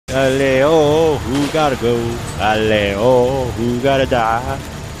Aleo, who gotta go? Aleo, who gotta die?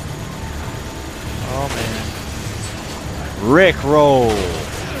 Oh man. Rick roll.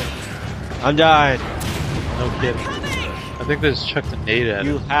 I'm dying. No kidding. I think they just chucked a nade at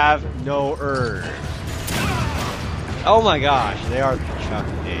You it. have no urge. Oh my gosh, they are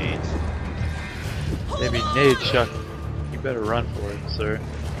chucking nades. Maybe nade chuck. You better run for it, sir.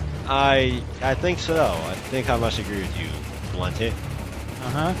 I think so. I think I must agree with you, Blunty.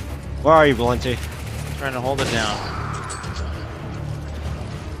 Uh-huh. Where are you, Blunty? Trying to hold it down.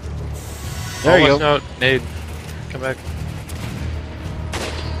 There you go. Out. Nade. Come back.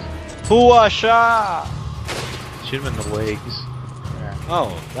 Huasha! Shoot him in the legs. There.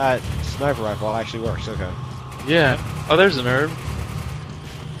 Oh, that sniper rifle actually works. Okay. Yeah. Oh, there's an herb.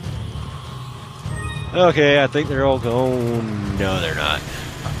 Okay, I think they're all gone. No, they're not.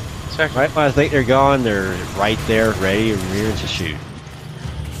 Check. Right when I think they're gone, they're right there, ready and rearing to shoot.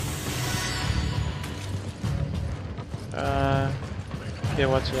 Yeah,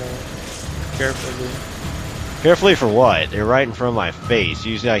 watch out. Carefully. Carefully for what? They're right in front of my face.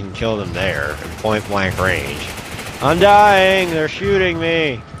 Usually I can kill them there in point blank range. I'm dying! They're shooting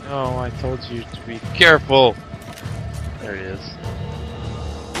me! No, I told you to be careful. There it is.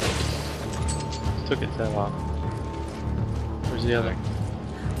 Took its head off. Where's the other?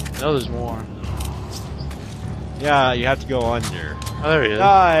 No, there's more. Yeah, you have to go under. Oh, there he is.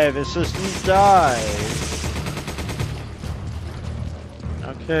 Dive! Assistance dive!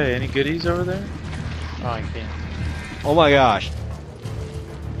 Okay, any goodies over there? Oh, I can't. Oh my gosh.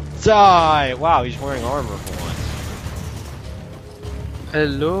 Die! Wow, he's wearing armor for once.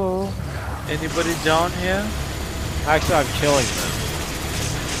 Hello? Anybody down here? Actually, I'm killing them.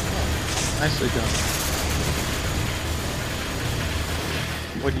 Nicely done.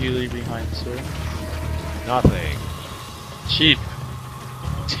 What do you leave behind, sir? Nothing. Cheap.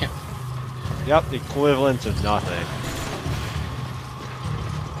 Damn. Yep, the equivalent of nothing.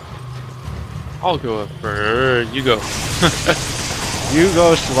 I'll go up first. You go.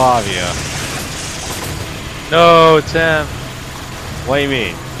 Yugoslavia. No, it's him. What do you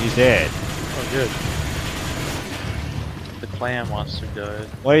mean? He's dead. Oh, good. The clam monster died.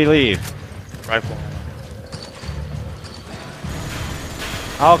 What do you leave? Rifle.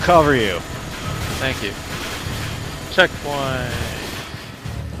 I'll cover you. Thank you. Checkpoint.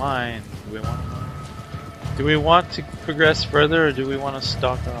 Mine. Do we want to progress further, or do we want to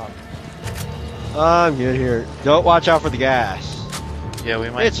stalk off? I'm good here. Don't watch out for the gas. Yeah, we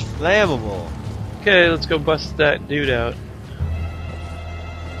might. It's flammable. Okay, let's go bust that dude out.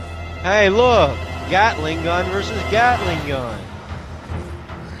 Hey, look! Gatling gun versus Gatling gun.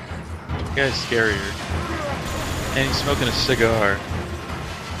 The guy's scarier. And he's smoking a cigar.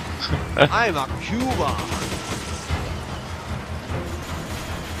 I'm a Cuba.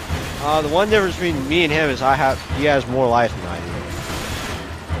 The one difference between me and him is he has more life than I do.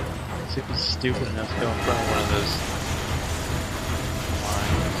 See if he's stupid enough to go in front of one of those.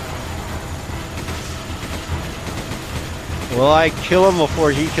 Will I kill him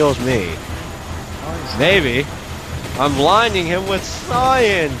before he kills me? Oh, maybe. I'm blinding him with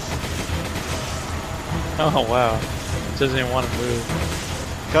science! Oh wow. Doesn't even want to move.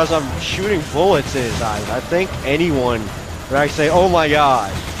 Because I'm shooting bullets in his eyes. I think anyone would actually say, oh my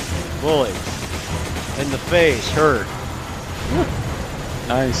god, bullets in the face hurt.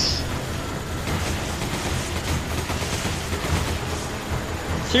 Nice.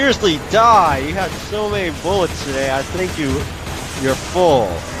 Seriously, die! You had so many bullets today, I think you're full. I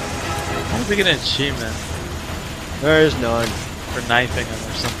don't think an achievement There is none. for knifing him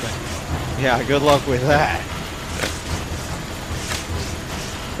or something. Yeah, good luck with that.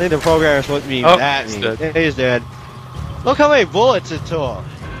 I think the programmers wouldn't mean that he's mean. dead. Yeah, he's dead. Look how many bullets it took.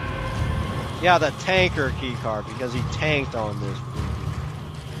 Yeah, the tanker keycard, because he tanked on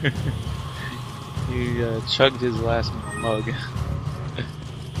this. He chugged his last mug.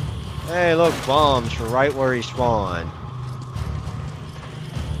 Hey, look, bombs for right where he spawned.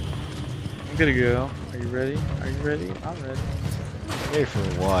 I'm gonna go. Are you ready? Are you ready? I'm ready. Hey, for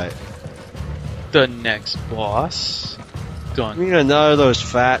what? The next boss. Done. We need another of those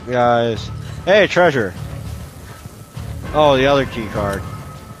fat guys. Hey, treasure. Oh, the other key card.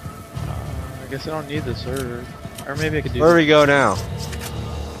 I guess I don't need this server. Or maybe I could do Where do we go now?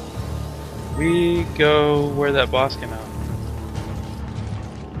 We go where that boss came out.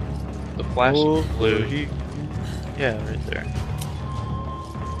 The flashing blue. Yeah, right there.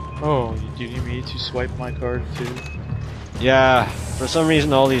 Oh, do you need me to swipe my card too? Yeah, for some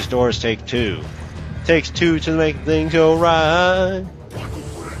reason all these doors take two. Takes two to make things go right.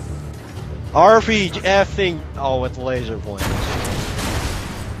 RPG effing. Oh, with laser pointers.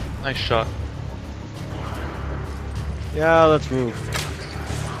 Nice shot. Yeah, let's move.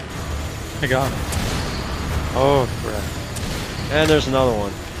 I got him. Oh, crap. And there's another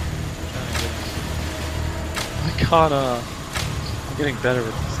one. I got I'm getting better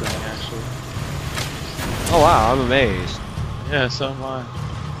with this thing, actually. Oh wow, I'm amazed. Yeah, so am I.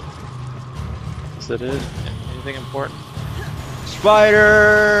 Is that it? Anything important?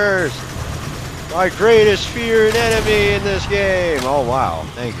 Spiders! My greatest fear and enemy in this game! Oh wow,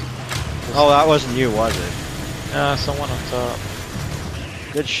 thank you. Oh, that wasn't you, was it? Someone on top.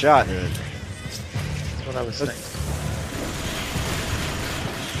 Good shot, dude. That's what I was thinking.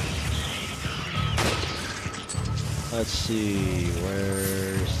 Let's see,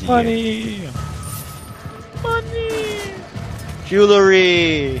 where's the... Money! Money!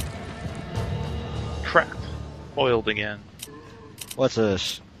 Jewelry! Crap. Foiled again. What's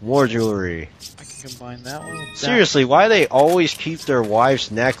this? More jewelry. I can combine that one with that. Seriously, why do they always keep their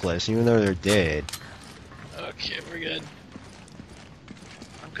wife's necklace even though they're dead? Okay, we're good.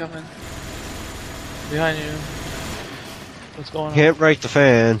 I'm coming. Behind you. What's going on? Can't break the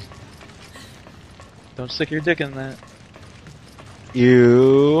fan. Don't stick your dick in that.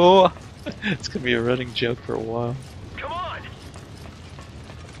 You... It's gonna be a running joke for a while. Come on!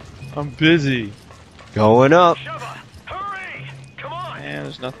 I'm busy. Going up. Shove hurry! Come on! Man,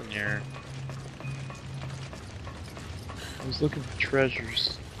 there's nothing here. I was looking for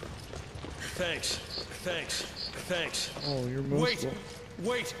treasures. Thanks. Thanks. Thanks. Oh, you're most Wait!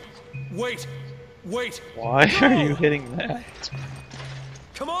 Wait! Wait! Wait! Why are you hitting that?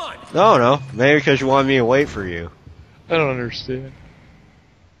 Come on! No, maybe because you want me to wait for you. I don't understand.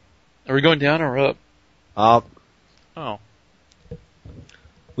 Are we going down or up? Up. Oh.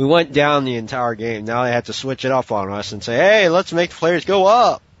 We went down the entire game. Now they have to switch it up on us and say, hey, let's make the players go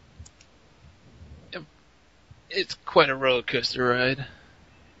up. It's quite a roller coaster ride.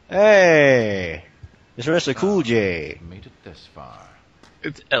 Hey, it's Mr. Cool J. Made it this far.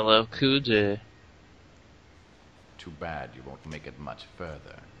 It's LL Cool J. Too bad you won't make it much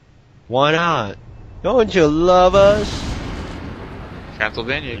further. Why not? Don't you love us?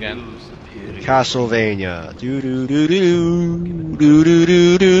 Castlevania again. Castlevania. Do do do do do do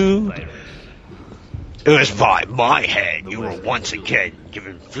do do. It was by my hand you were once again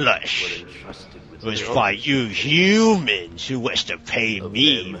given flesh. It was by you humans who was to pay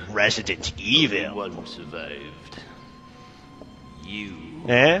me, Resident Evil. One survived. You.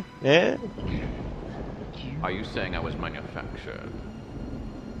 Eh? Eh? Are you saying I was manufactured?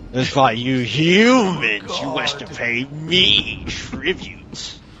 It was by you humans who was to pay me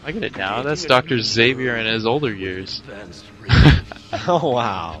tribute. I get it now. That's Dr. Xavier in his older years. Oh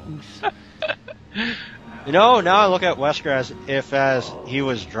wow. You know, now I look at Wesker as he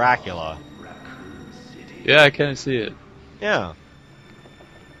was Dracula. Yeah, I kind of see it. Yeah.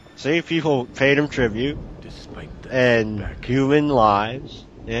 See, people paid him tribute Despite that and setback, human lives.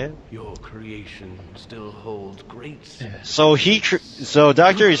 Yeah. your creation still holds great significance. So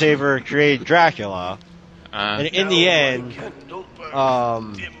Dr. Xavier created Dracula, and in the end,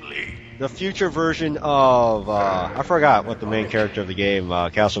 the future version of I forgot what the main character of the game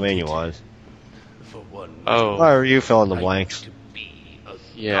Castlevania was. For one, Oh, Why are you filling the blanks? to be a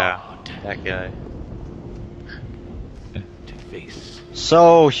yeah. god, That guy. to face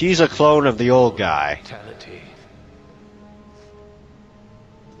So he's a clone of the old guy. mortality.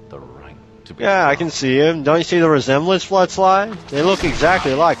 The right to be Yeah, I can see him. Don't you see the resemblance, Floodslide? They look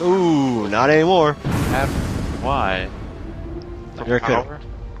exactly alike. Ooh, not anymore. Why? For You're kidding. power?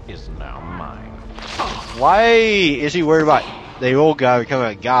 is now mine. Why is he worried about the old guy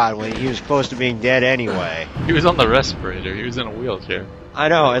becoming a god when he was close to being dead anyway? He was on the respirator. He was in a wheelchair. I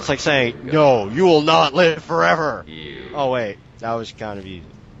know, it's like saying, no, you will not live forever. You. Oh wait, that was kind of easy.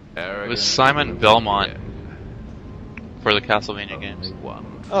 It was Simon Belmont for the Castlevania games. One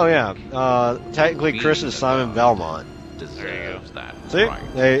Oh yeah, technically Chris is Simon Belmont. deserves that See? right.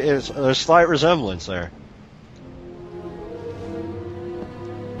 There's a slight resemblance there.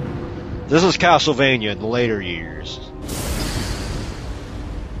 This is Castlevania in the later years.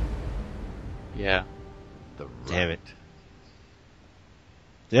 Yeah. The Damn it.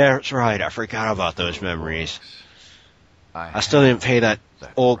 Yeah, that's right, I forgot about those memories. I still didn't pay that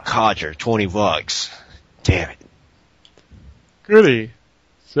old codger $20. Damn it. Really?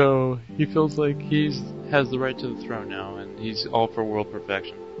 So he feels like has the right to the throne now, and he's all for world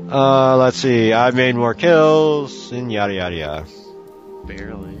perfection. Let's see, I made more kills, and yada yada yada.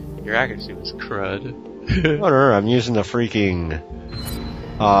 Barely. Your accuracy was crud. Whatever, I'm using the freaking,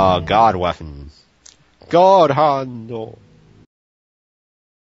 god weapon. God handle.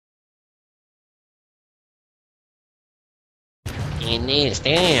 in this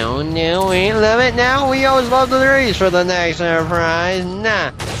town. No, we love it now. We always love the threes for the next surprise. Nah,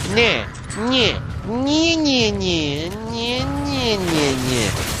 nah, nah, nah, nah, nah, nah, nah, nah,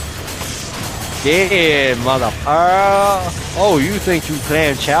 nah. Yeah, motherfucker. Oh, you think you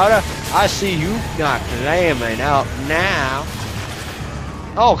clam chowder? I see you not clamming out now.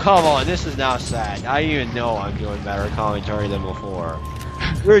 Oh, come on. This is now sad. I even know I'm doing better commentary than before.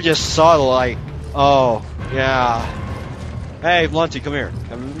 We're just sort of like, oh, yeah. Hey, Blunty, come here.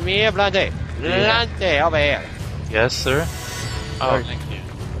 Come here, Blunty. Blunty, over here. Yes, sir. Oh, thank you.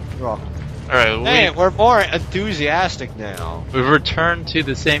 You're welcome. Alright, Hey, we're more enthusiastic now. we've returned to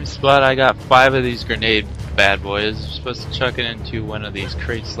the same spot. I got 5 of these grenade bad boys. I'm supposed to chuck it into one of these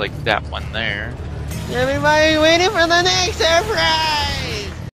crates like that one there. Everybody waiting for the next surprise!